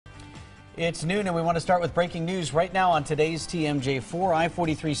It's noon and we want to start with breaking news right now on today's TMJ4.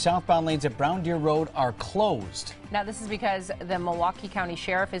 I-43 southbound lanes at Brown Deer Road are closed. Now this is because the Milwaukee County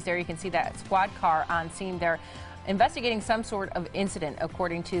Sheriff is there. You can see that squad car on scene. They're investigating some sort of incident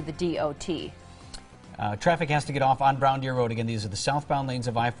according to the DOT. Traffic has to get off on Brown Deer Road. Again, these are the southbound lanes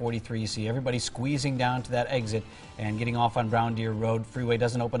of I-43. You see everybody squeezing down to that exit and getting off on Brown Deer Road. Freeway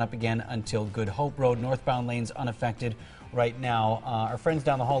doesn't open up again until Good Hope Road. Northbound lanes unaffected right now. Our friends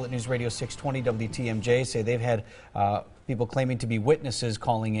down the hall at News Radio 620 WTMJ say they've had people claiming to be witnesses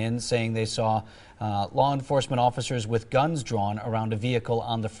calling in, saying they saw law enforcement officers with guns drawn around a vehicle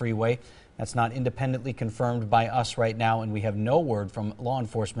on the freeway. That's not independently confirmed by us right now, and we have no word from law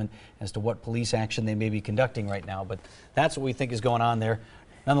enforcement as to what police action they may be conducting right now, but that's what we think is going on there.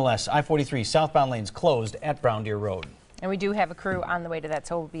 Nonetheless, I-43 southbound lanes closed at Brown Deer Road. And we do have a crew on the way to that,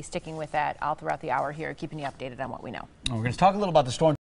 so we'll be sticking with that all throughout the hour here, keeping you updated on what we know. We're going to talk a little about the storm.